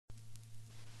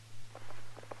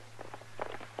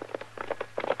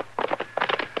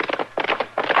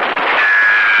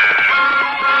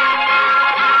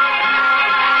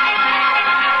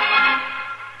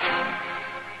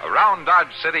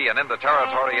city and into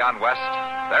territory on west,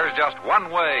 there's just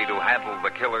one way to handle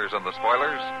the killers and the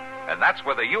spoilers, and that's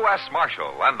with a U.S.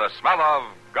 Marshal and the smell of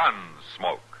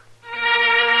Gunsmoke.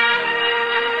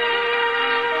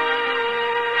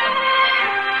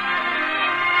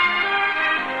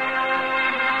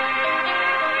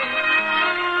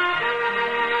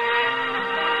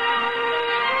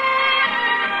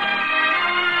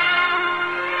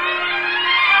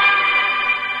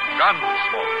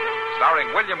 Gunsmoke, starring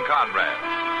William Conrad,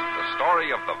 the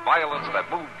story of the violence that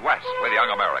moved west with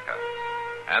young America,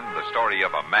 and the story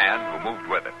of a man who moved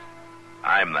with it.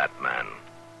 I'm that man,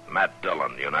 Matt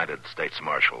Dillon, United States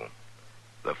Marshal.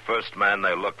 The first man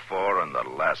they look for and the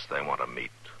last they want to meet.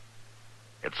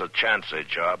 It's a chancy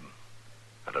job,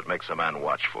 and it makes a man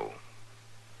watchful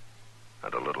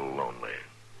and a little lonely.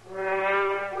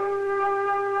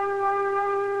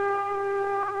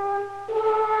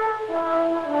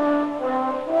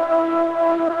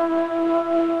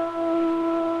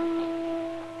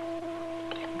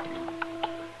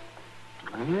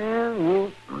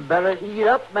 Better eat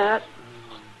up, Matt.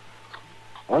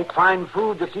 Won't find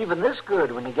food that's even this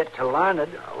good when you get to Larned.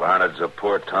 Larned's a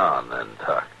poor town, then,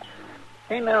 Doc.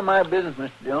 Ain't none of my business,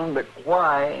 Mr. Dillon, but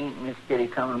why ain't Miss Kitty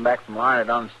coming back from Larned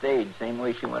on stage same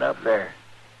way she went up there?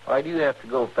 Why do you have to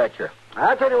go fetch her?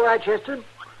 I'll tell you what, Chester.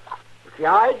 It's the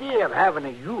idea of having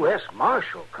a U.S.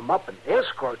 Marshal come up and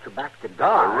escort you back to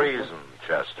Dodge. The reason,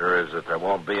 Chester, is that there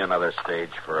won't be another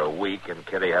stage for a week, and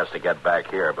Kitty has to get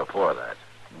back here before that.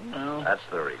 Well, that's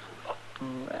the reason.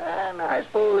 And I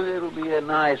suppose it'll be a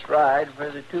nice ride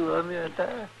for the two of you.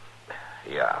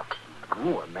 Yeah.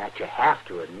 Oh, Matt, you have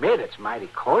to admit it's mighty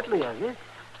courtly of you.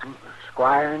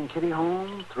 Squire and Kitty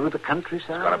home through the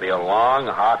countryside. It's going to be a long,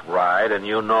 hot ride, and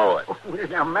you know it. Oh,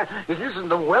 now, Matt, it isn't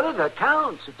the weather that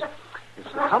counts.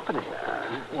 It's the company.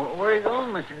 Where are you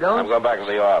going, Mr. Dillon? I'm going back to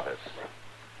the office.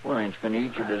 Well, ain't you going to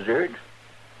eat your dessert?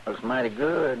 Looks mighty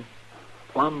good.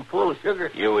 Plumb full of sugar.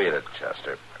 You eat it,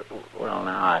 Chester. Well,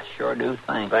 now, I sure do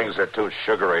think. Things are too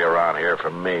sugary around here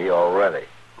for me already.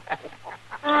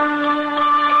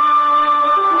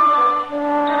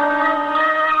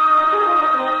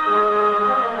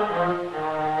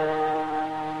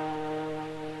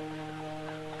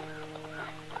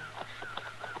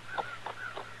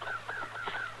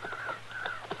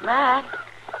 Matt?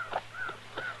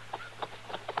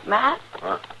 Matt?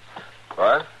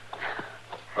 What?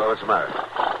 Oh, what's the matter?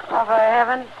 Oh, for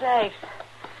heaven's sakes.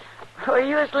 Were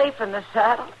you asleep in the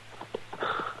saddle?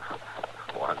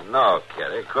 Well, no,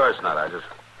 Kitty. Of course not. I just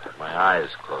had my eyes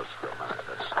closed for a minute.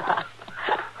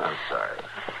 I'm sorry.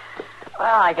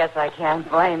 Well, I guess I can't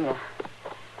blame you.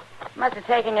 Must have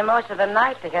taken you most of the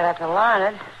night to get up to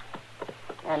Larned.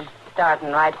 And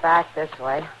starting right back this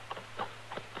way.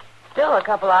 Still a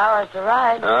couple hours to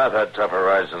ride. I've had tougher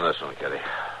rides than this one, Kitty.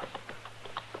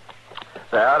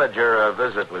 Say, how did your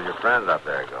visit with your friend up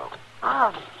there go?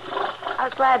 Oh, I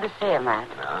was glad to see her, Matt.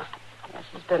 Yeah? Yeah,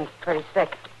 she's been pretty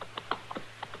sick.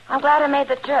 I'm glad I made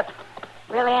the trip.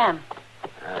 Really am.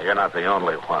 You're not the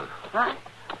only one. Huh?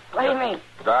 What do you mean?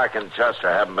 Doc and Chester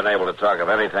haven't been able to talk of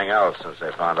anything else since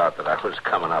they found out that I was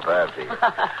coming up after you.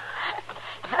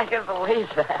 I can believe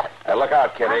that. Hey, look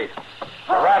out, Kitty.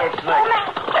 A rattlesnake.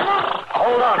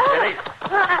 Hold on, Kitty.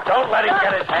 Don't let him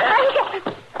get his head.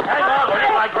 Hang on, will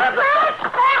you? I grab the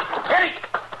Kitty!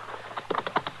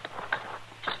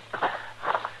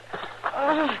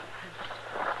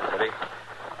 Kitty?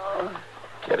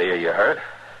 Kitty, are you hurt?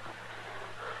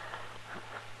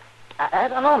 I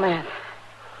don't know, man.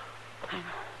 I'm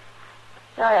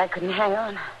sorry I couldn't hang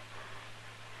on. I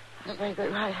was a very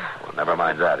good rider. Well, never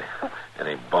mind that.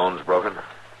 Any bones broken? I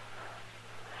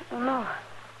don't know.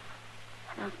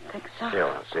 I don't think so. Here,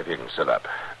 let's see if you can sit up.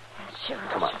 Sure.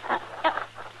 Come on.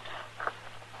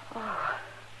 Oh.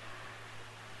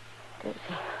 Dizzy.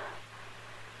 I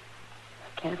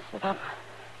can't sit up.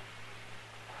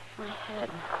 My head.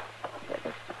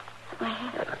 My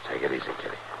head. Now, take it easy,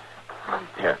 Kitty.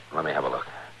 Here, let me have a look.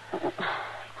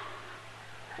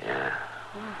 Yeah,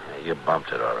 you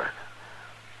bumped it, all right.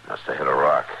 Must have hit a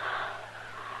rock.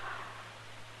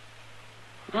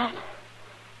 Matt?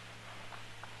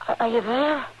 Are you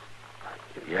there?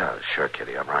 Yeah, sure,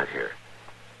 Kitty. I'm right here.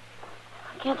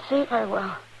 I can't see very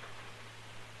well.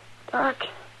 Dark.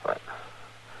 What?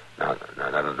 No,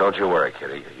 don't you worry,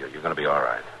 Kitty. You're going to be all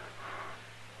right.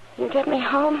 You get me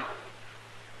home?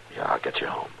 Yeah, I'll get you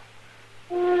home.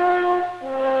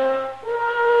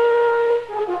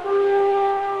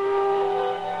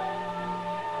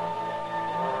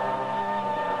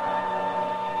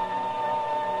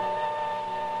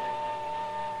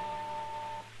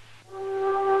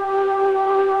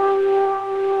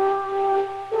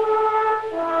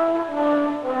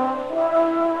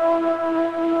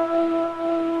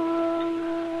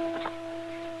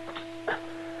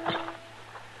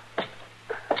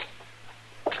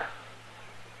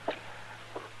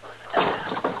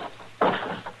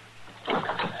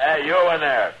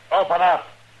 Open up.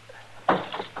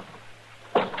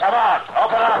 Come on,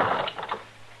 open up.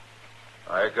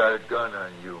 I got a gun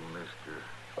on you, mister.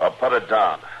 Well, put it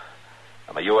down.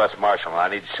 I'm a U.S. Marshal, and I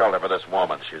need shelter for this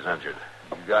woman. She's injured.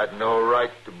 You got no right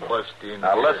to bust in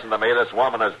Now, here. listen to me. This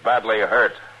woman is badly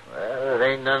hurt. Well, it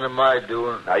ain't none of my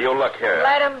doing. Now, you look here.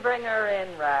 Let him bring her in,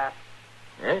 Raph.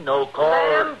 Ain't no call.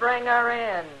 Let him bring her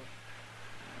in.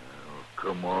 Oh,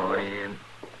 come on in.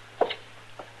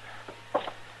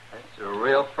 That's a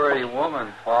real pretty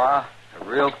woman, Pa. A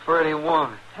real pretty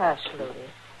woman. Hush, Ludy.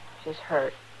 She's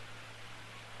hurt.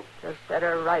 Just set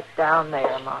her right down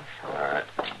there, Marshal. All right.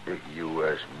 Big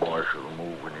U.S. Marshal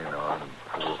moving in on them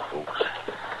poor folks.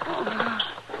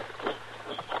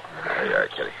 There you are,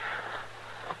 Kitty.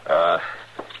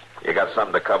 You got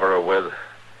something to cover her with?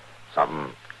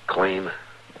 Something clean?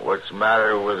 What's the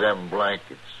matter with them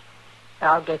blankets?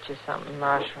 I'll get you something,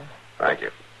 Marshal. Thank you.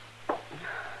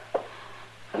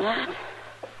 Matt?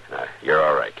 You're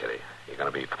all right, Kitty. You're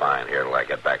going to be fine here till I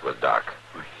get back with Doc.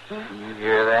 You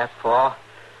hear that, Pa?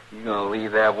 You're going to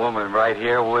leave that woman right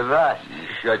here with us. You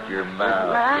shut your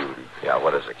mouth, Matt? Rudy. Yeah,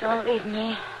 what is it, Kitty? Don't leave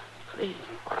me. Please.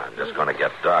 I'm just going to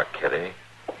get Doc, Kitty.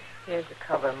 Here's the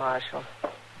cover, Marshal.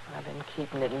 I've been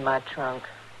keeping it in my trunk.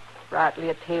 Rightly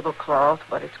a tablecloth,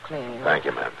 but it's clean. Thank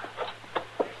you, ma'am.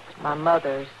 It's my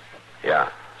mother's. Yeah,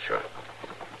 sure.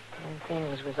 And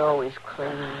things was always clean.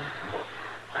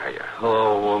 There you are.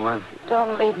 Hello, woman.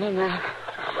 Don't leave me, Matt.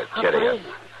 Now, but Kitty... Please.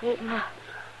 Please, Matt.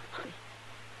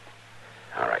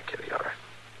 All right, Kitty, all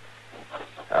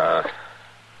right.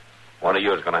 One of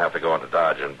you is going to have to go into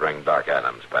Dodge and bring Doc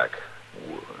Adams back.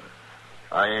 Well,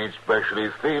 I ain't especially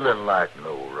feeling like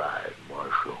no ride,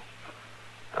 Marshal.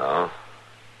 Oh?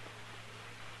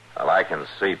 Well, I can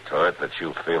see to it that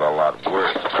you feel a lot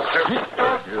worse.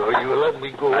 You let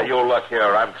me go. Now, you look here.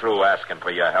 I'm through asking for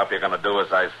your help. You're going to do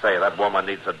as I say. That woman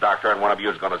needs a doctor, and one of you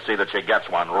is going to see that she gets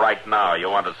one right now. You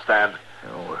understand?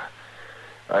 No,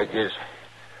 I guess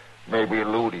maybe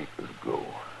Ludy could go.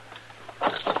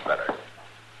 That's better.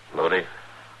 Ludy,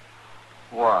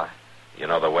 What? you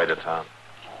know the way to town?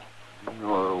 You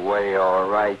know the way, all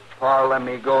right. Pa, let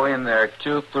me go in there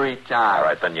 2-3 times. All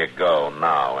right, then you go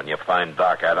now, and you find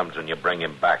Doc Adams, and you bring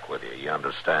him back with you. You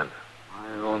understand?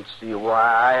 I don't see why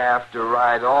I have to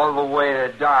ride all the way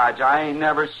to Dodge. I ain't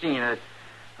never seen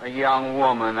a young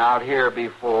woman out here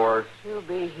before. She'll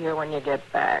be here when you get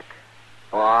back.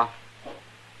 Pa,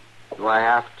 do I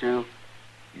have to?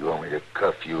 You want me to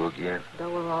cuff you again?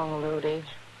 Go along, Ludy.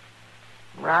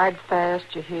 Ride fast,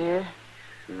 you hear?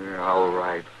 Sure, I'll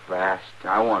ride fast.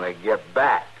 I want to get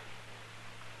back.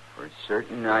 For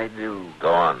certain I do.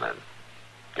 Go on, then.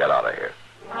 Get out of here.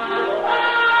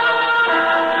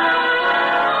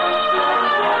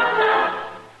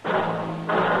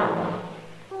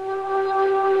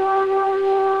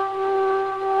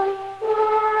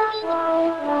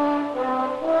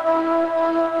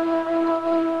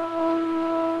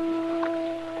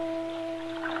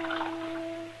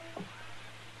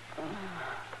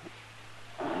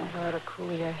 Ought to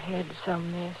cool your head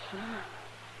some, miss.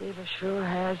 Fever sure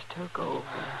has took over.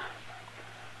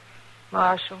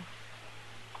 Marshal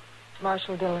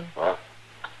Dillon. What?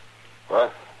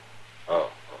 What?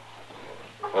 Oh.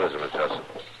 What is it, Miss Hudson?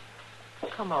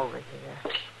 Come over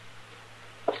here.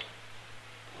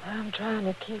 I'm trying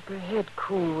to keep her head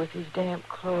cool with these damp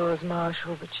claws,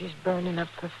 Marshal, but she's burning up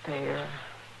for fair.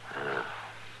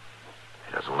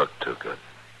 He doesn't look too good.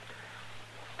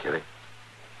 Kitty?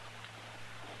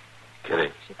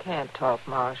 Kitty? She can't talk,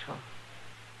 Marshal.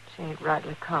 She ain't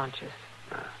rightly conscious.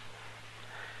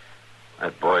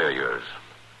 That boy of yours,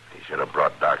 he should have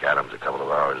brought Doc Adams a couple of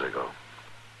hours ago.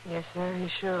 Yes, sir, he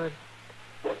should.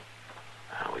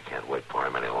 We can't wait for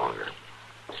him any longer.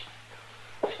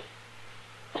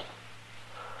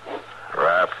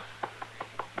 Raph.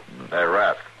 Hey,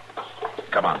 Raph.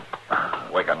 Come on.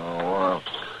 Wake up. Oh, well,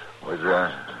 what's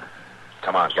that?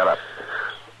 Come on, get up.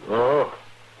 Oh,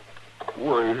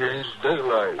 well, it ain't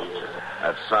daylight yet.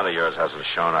 That son of yours hasn't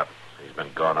shown up. He's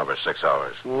been gone over 6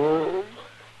 hours. Well,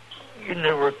 you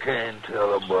never can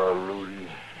tell about Ludy.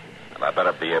 And I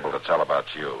better be able to tell about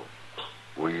you.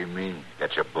 What do you mean?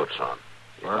 Get your boots on.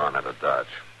 You're Huh? going into Dodge.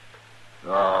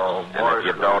 Oh, And if Marshal.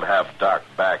 you don't have Doc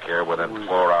back here within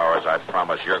 4 hours, I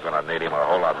promise you're going to need him a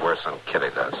whole lot worse than Kitty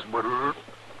does. But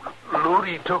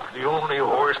Ludy took the only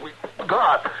horse we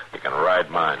got. You can ride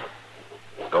mine.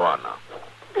 Go on now.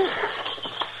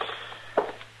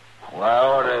 Well, I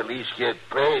ought to at least get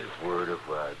paid for it if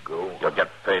I go. You'll get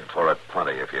paid for it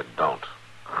plenty if you don't.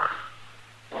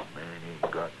 Man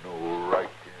ain't got no right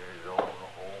to his own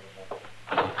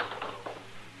home.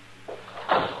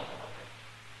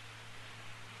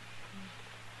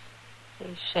 He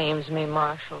He shames me,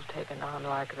 Marshal, taking on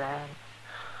like that.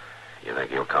 You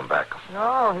think he'll come back?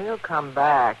 No, he'll come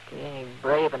back. He ain't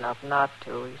brave enough not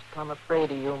to. He's plumb afraid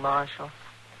of you, Marshal.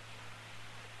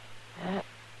 I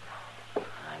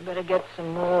better get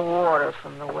some more water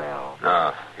from the well.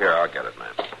 No, here, I'll get it,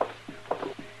 man.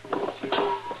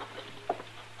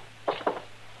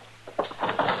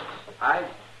 I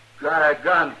got a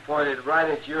gun pointed right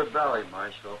at your belly,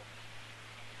 Marshal.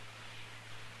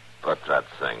 Put that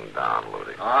thing down,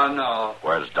 Ludy. Oh, no.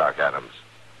 Where's Doc Adams?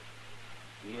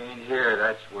 He ain't here.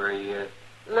 That's where he is.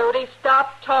 Ludy,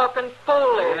 stop talking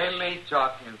foolish. It ain't me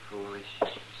talking foolish.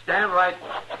 Stand right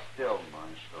still,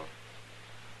 Marshal.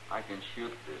 I can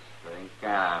shoot this thing,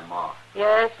 can't I, Ma?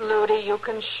 Yes, Ludy, you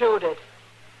can shoot it.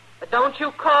 But don't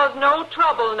you cause no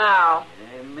trouble now.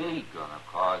 It ain't me gonna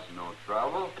cause no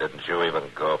trouble. Didn't you even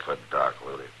go for Doc,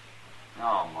 Ludy?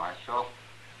 No, Marshal.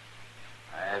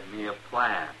 I had me a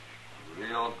plan. A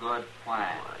real good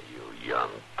plan. Why, you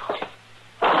young pup.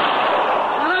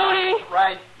 Ludy!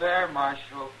 Right there,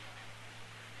 Marshal.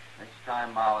 Next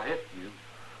time I'll hit you.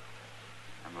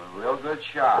 I'm a real good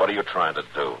shot. What are you trying to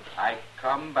do? I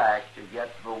come back to get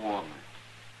the woman.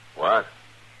 What?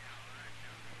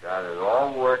 Got it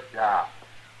all worked out.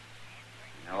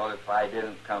 You know, if I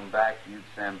didn't come back, you'd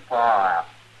send Pa out.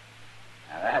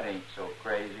 Now, that ain't so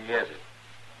crazy, is it?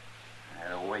 I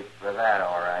had to wait for that,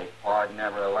 all right. Pa'd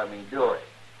never let me do it.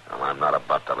 Well, I'm not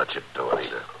about to let you do it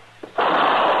either.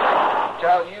 I'm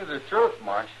telling you the truth,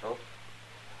 Marshal.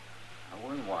 I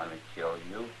wouldn't want to kill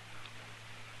you.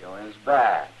 Killing's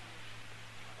bad.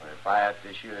 But if I have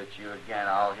to shoot at you again,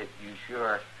 I'll hit you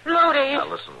sure. Ludy! Now,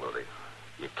 listen, Ludy.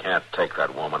 You can't take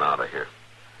that woman out of here.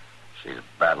 She's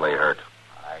badly hurt.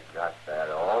 I got that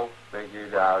all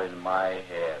figured out in my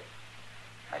head.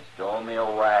 I stole me a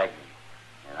wagon,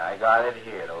 and I got it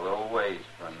hid a little ways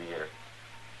from here.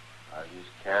 I'll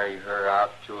just carry her out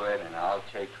to it, and I'll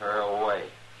take her away.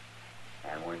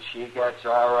 And when she gets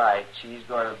all right, she's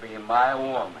going to be my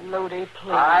woman. Ludy,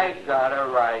 please. I got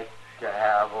a right to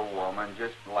have a woman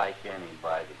just like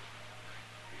anybody.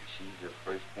 She's the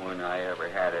first one I ever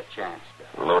had a chance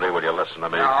to. Ludy, will you listen to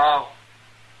me? No.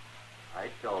 I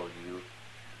told you.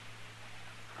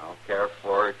 I'll care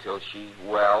for her till she's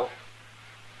well.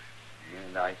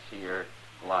 And I see her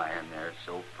lying there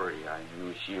so pretty. I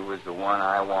knew she was the one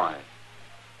I wanted.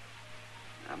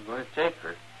 I'm going to take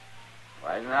her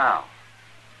right now.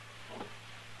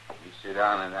 You sit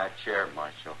down in that chair,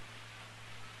 Marshal.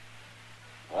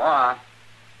 Go on.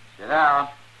 Sit down.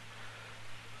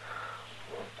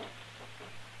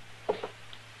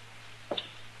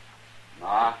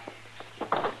 Ma,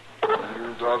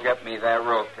 you go get me that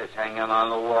rope that's hanging on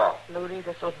the wall. Ludy,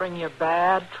 this will bring you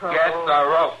bad trouble. Get the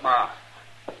rope, Ma.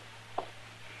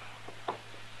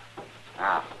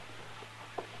 Now,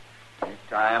 you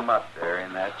tie him up there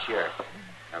in that chair.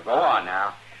 Now, go on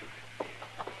now.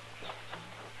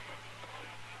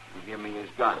 You give me his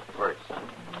gun first.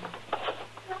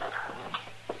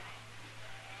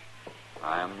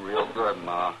 I'm real good,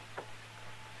 Ma.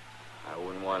 I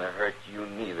wouldn't want to hurt you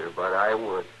neither, but I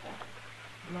would.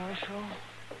 Marshal?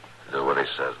 Do what he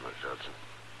says, Miss Judson.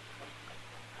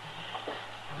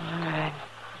 All right.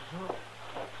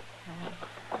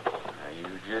 Now,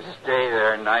 you just stay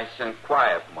there nice and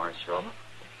quiet, Marshal.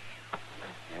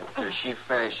 After she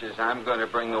finishes, I'm going to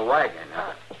bring the wagon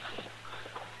up.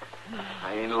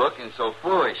 I ain't looking so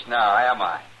foolish now, am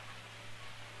I?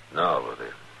 No,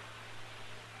 Ludy.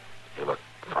 You look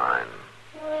fine.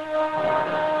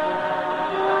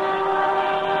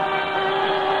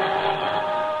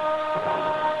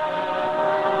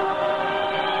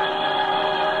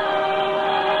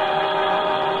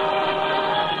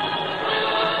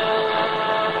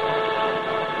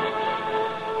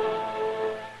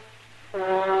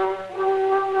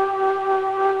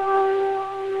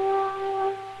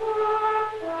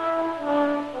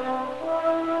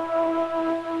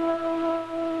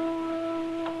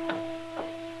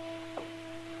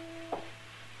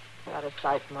 Out of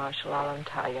sight, Marshal. I'll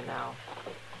untie you now.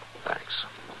 Thanks.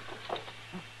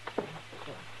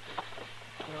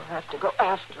 You'll have to go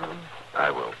after him.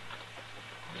 I will.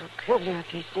 He'll kill you if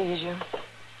he sees you.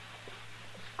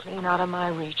 It's clean out of my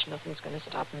reach. Nothing's going to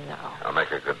stop him now. I'll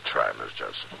make a good try, Miss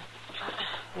Judson.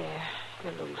 There,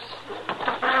 you're loose.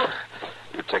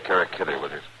 You take care of Kitty, will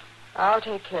you? I'll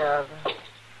take care of her.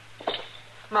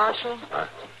 Marshal? Huh?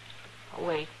 Oh,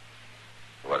 wait.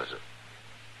 What is it?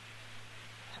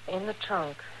 In the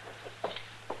trunk.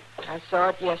 I saw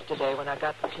it yesterday when I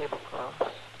got the tablecloth.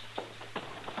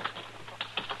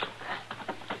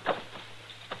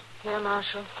 Here,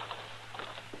 Marshal.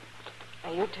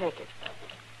 Now, you take it.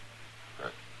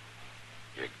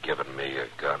 You're giving me a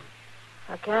gun?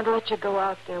 I can't let you go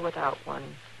out there without one.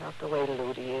 Not the way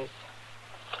Ludi is.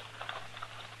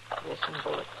 Here's some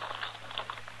bullets.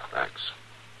 Thanks.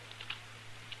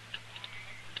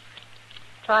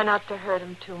 Try not to hurt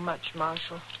him too much,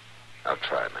 Marshal. I'll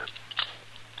try, man.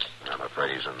 I'm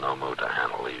afraid he's in no mood to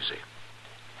handle easy.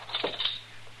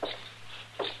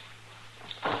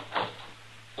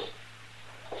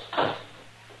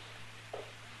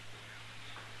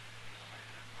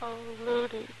 Oh,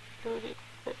 Ludi.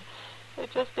 There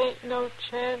just ain't no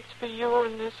chance for you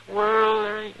in this world.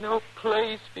 There ain't no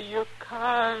place for your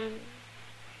kind.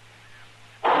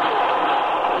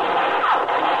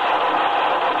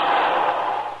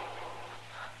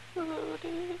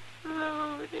 Ludi.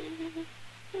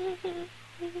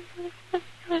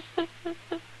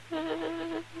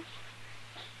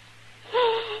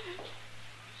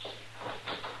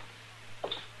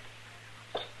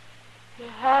 You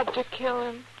had to kill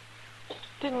him,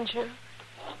 didn't you?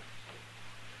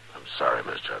 I'm sorry,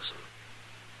 Miss Judson.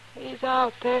 He's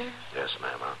out there. Yes,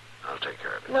 ma'am. I'll take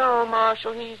care of him. No,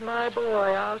 Marshal, he's my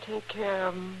boy. I'll take care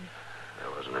of him.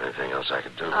 There wasn't anything else I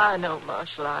could do. I know,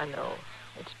 Marshal, I know.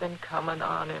 It's been coming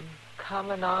on him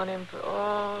for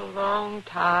a long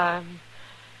time.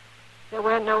 There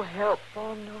weren't no help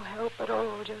for him, no help at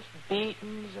all. Just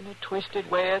beatings and a twisted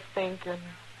way of thinking.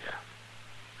 Yeah.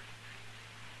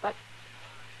 But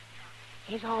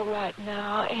he's all right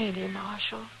now, ain't he,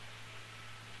 Marshal?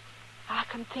 I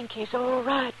can think he's all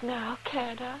right now,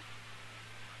 can't I?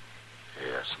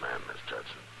 Yes, ma'am, Miss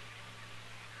Judson.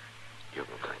 You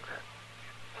can think that.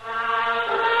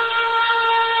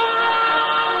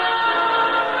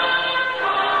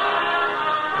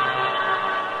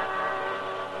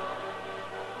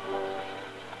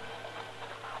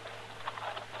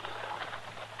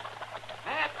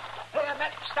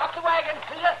 Matt, stop the wagon,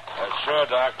 will you? Sure,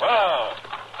 Doc. Whoa!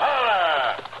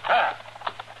 Holla! Ha!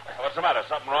 What's the matter?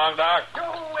 Something wrong, Doc?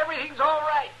 No, everything's all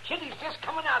right. Kitty's just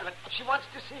coming out of it. She wants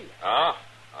to see you. Oh?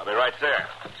 I'll be right there.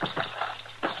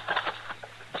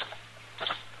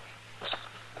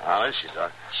 How is she,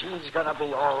 Doc? She's gonna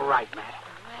be all right, Matt.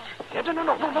 Yeah,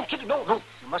 no, Kitty, no.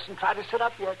 You mustn't try to sit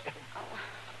up yet.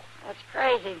 That's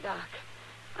crazy, Doc.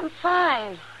 I'm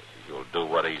fine. You'll do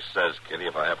what he says, Kitty,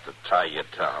 if I have to tie you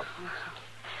down.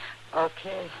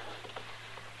 Okay.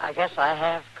 I guess I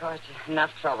have caused you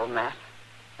enough trouble, Matt.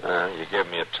 You gave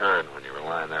me a turn when you were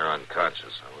lying there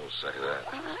unconscious. I will say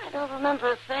that. Well, I don't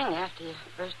remember a thing after you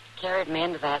first carried me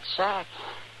into that shack.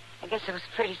 I guess it was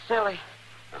pretty silly.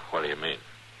 What do you mean?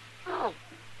 Oh,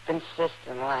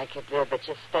 insisting like you did that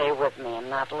you stay with me and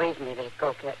not leave me to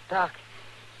go get Doc.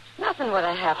 Nothing would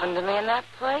have happened to me in that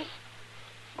place.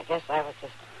 I guess I was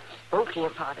just spooky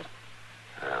about it.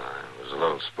 Well, I was a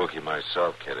little spooky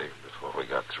myself, Kitty, before we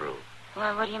got through.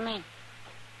 Well, what do you mean?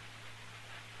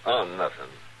 Oh, nothing.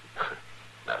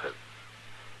 Nothing.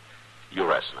 You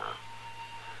rest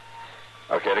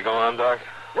now. Okay to go on, Doc?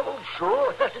 Oh,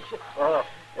 sure. Oh,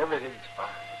 everything's fine.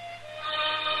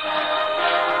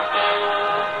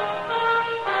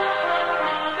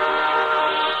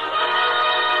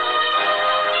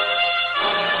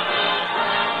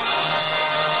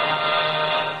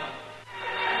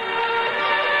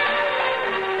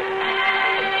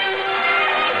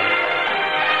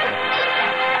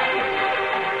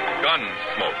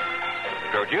 Gunsmoke.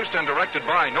 Produced and directed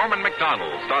by Norman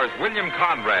MacDonald, stars William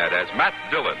Conrad as Matt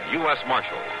Dillon, U.S.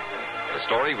 Marshal. The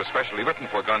story was specially written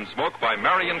for Gunsmoke by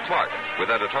Marion Clark, with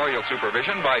editorial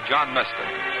supervision by John Meston.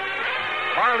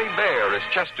 Harley Bear is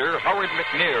Chester, Howard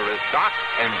McNear is Doc,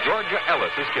 and Georgia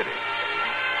Ellis is Kitty.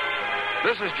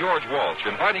 This is George Walsh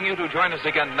inviting you to join us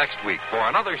again next week for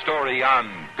another story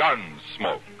on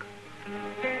Gunsmoke.